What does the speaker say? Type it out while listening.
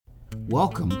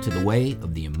Welcome to the Way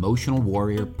of the Emotional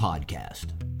Warrior podcast,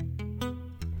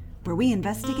 where we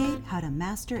investigate how to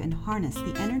master and harness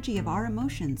the energy of our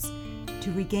emotions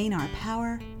to regain our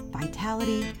power,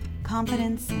 vitality,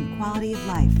 confidence, and quality of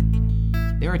life.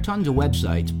 There are tons of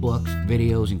websites, books,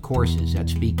 videos, and courses that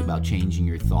speak about changing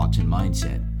your thoughts and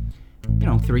mindset.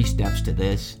 3 steps to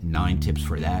this, 9 tips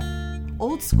for that.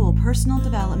 Old school personal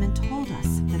development told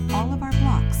us that all of our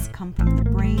blocks come from the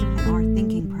brain and our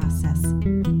thinking process.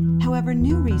 However,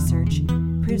 new research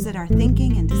proves that our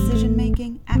thinking and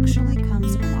decision-making actually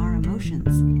comes from our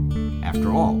emotions.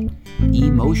 After all,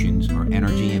 emotions are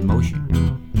energy in motion.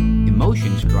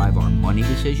 Emotions drive our money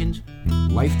decisions,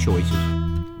 life choices,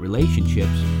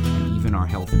 relationships, and even our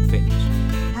health and fitness.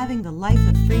 Having the life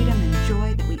of freedom and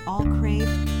joy that we all crave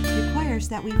requires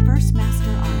that we first master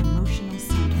our emotional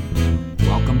center.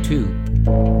 Welcome to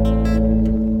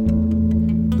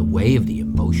the Way of the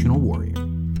Emotional Warrior.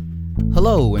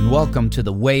 Hello and welcome to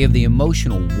the Way of the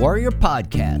Emotional Warrior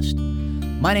podcast.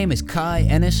 My name is Kai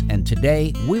Ennis, and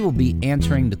today we will be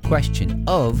answering the question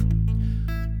of,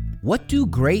 what do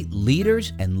great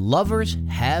leaders and lovers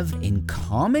have in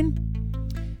common?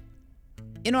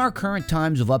 In our current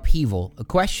times of upheaval, a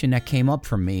question that came up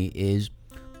for me is,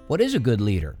 what is a good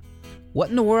leader? What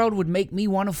in the world would make me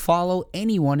want to follow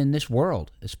anyone in this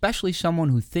world, especially someone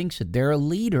who thinks that they're a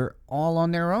leader all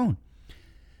on their own?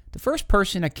 The first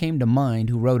person that came to mind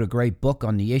who wrote a great book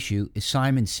on the issue is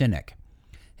Simon Sinek.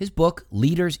 His book,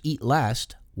 Leaders Eat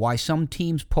Last: Why Some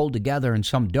Teams Pull Together and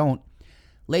Some Don't,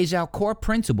 lays out core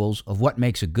principles of what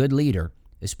makes a good leader,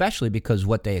 especially because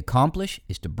what they accomplish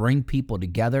is to bring people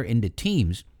together into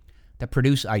teams that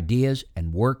produce ideas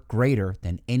and work greater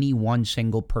than any one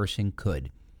single person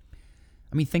could.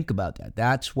 I mean, think about that.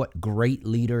 That's what great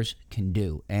leaders can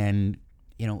do. And,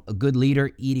 a good leader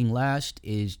eating last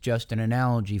is just an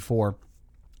analogy for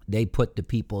they put the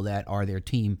people that are their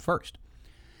team first.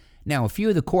 Now, a few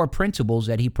of the core principles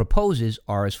that he proposes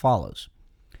are as follows.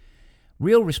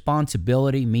 Real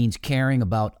responsibility means caring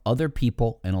about other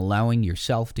people and allowing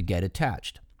yourself to get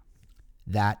attached.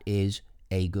 That is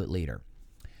a good leader.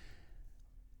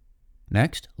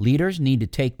 Next, leaders need to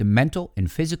take the mental and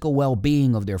physical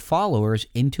well-being of their followers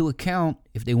into account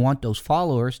if they want those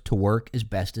followers to work as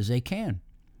best as they can.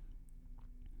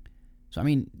 So,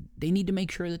 they need to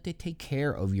make sure that they take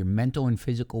care of your mental and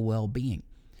physical well-being.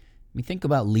 Think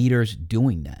about leaders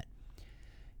doing that.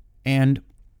 And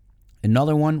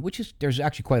another one, there's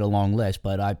actually quite a long list,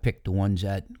 but I picked the ones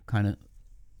that kind of,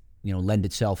 lend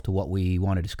itself to what we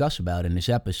want to discuss about in this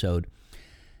episode.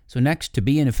 So next, to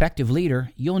be an effective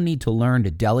leader, you'll need to learn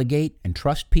to delegate and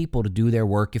trust people to do their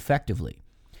work effectively.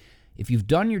 If you've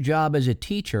done your job as a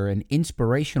teacher and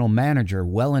inspirational manager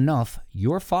well enough,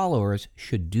 your followers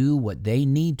should do what they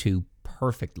need to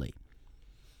perfectly.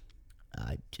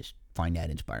 I just find that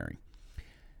inspiring.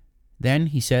 Then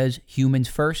he says, humans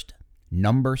first,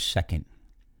 numbers second.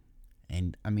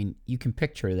 And you can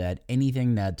picture that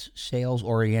anything that's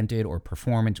sales-oriented or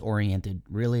performance-oriented,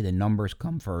 really the numbers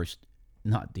come first,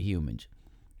 not the humans.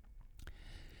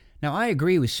 Now, I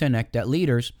agree with Sinek that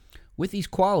leaders with these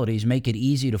qualities make it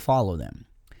easy to follow them.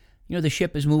 The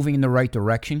ship is moving in the right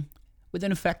direction with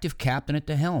an effective captain at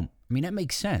the helm. That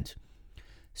makes sense.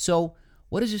 So,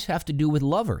 what does this have to do with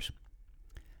lovers?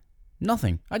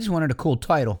 Nothing. I just wanted a cool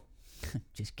title.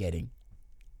 Just kidding.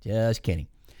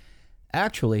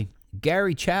 Actually,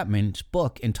 Gary Chapman's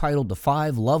book entitled The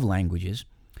 5 Love Languages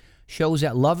shows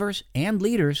that lovers and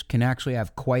leaders can actually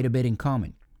have quite a bit in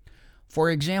common.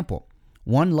 For example,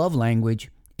 one love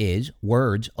language is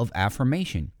words of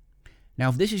affirmation. Now,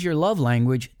 if this is your love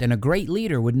language, then a great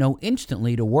leader would know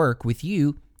instantly to work with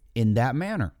you in that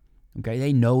manner. Okay,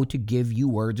 they know to give you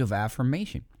words of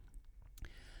affirmation.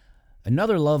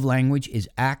 Another love language is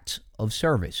acts of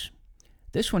service.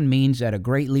 This one means that a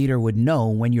great leader would know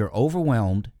when you're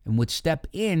overwhelmed and would step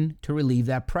in to relieve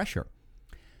that pressure.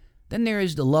 Then there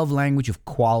is the love language of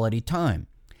quality time.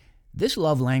 This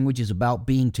love language is about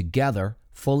being together,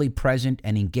 fully present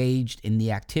and engaged in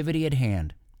the activity at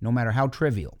hand, no matter how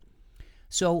trivial.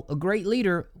 So a great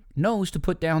leader knows to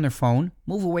put down their phone,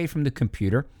 move away from the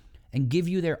computer, and give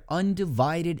you their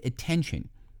undivided attention.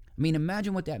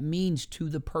 Imagine what that means to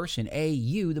the person. A,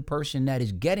 you, the person that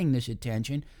is getting this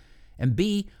attention, and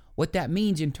B, what that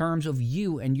means in terms of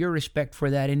you and your respect for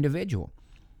that individual.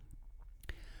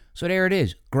 So there it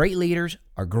is. Great leaders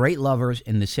are great lovers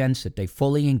in the sense that they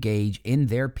fully engage in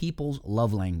their people's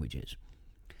love languages.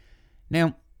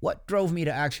 Now, what drove me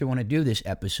to actually want to do this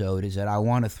episode is that I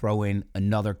want to throw in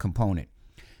another component.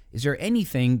 Is there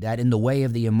anything that in the way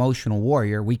of the emotional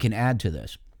warrior we can add to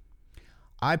this?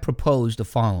 I propose the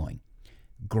following.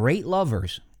 Great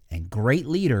lovers And great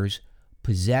leaders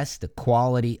possess the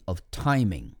quality of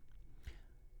timing.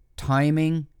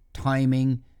 Timing,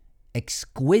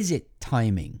 exquisite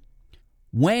timing.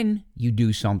 When you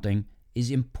do something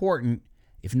is important,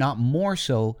 if not more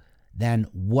so, than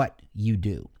what you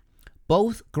do.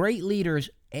 Both great leaders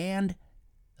and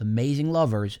amazing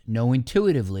lovers know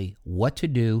intuitively what to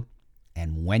do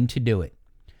and when to do it.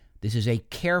 This is a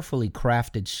carefully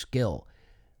crafted skill.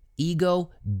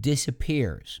 Ego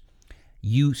disappears.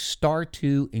 You start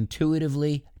to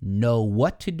intuitively know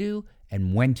what to do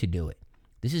and when to do it.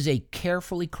 This is a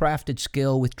carefully crafted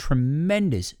skill with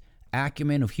tremendous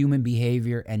acumen of human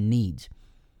behavior and needs.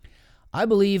 I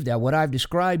believe that what I've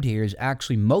described here is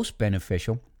actually most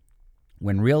beneficial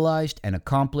when realized and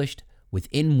accomplished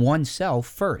within oneself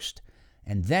first,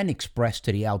 and then expressed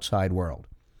to the outside world.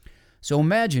 So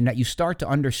imagine that you start to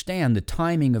understand the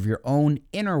timing of your own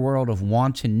inner world of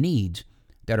wants and needs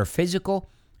that are physical,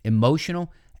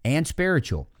 emotional, and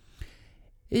spiritual.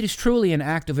 It is truly an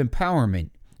act of empowerment,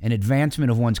 an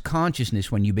advancement of one's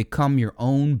consciousness when you become your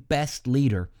own best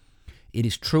leader. It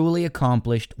is truly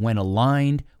accomplished when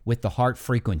aligned with the heart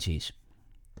frequencies.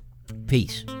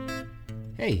 Peace.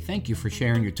 Hey, thank you for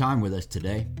sharing your time with us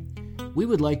today. We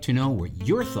would like to know what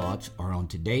your thoughts are on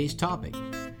today's topic.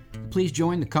 Please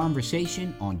join the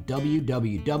conversation on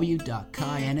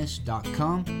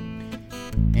www.kayennis.com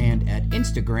and at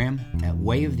Instagram at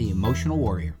Way of the Emotional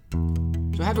Warrior.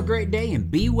 So have a great day and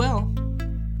be well.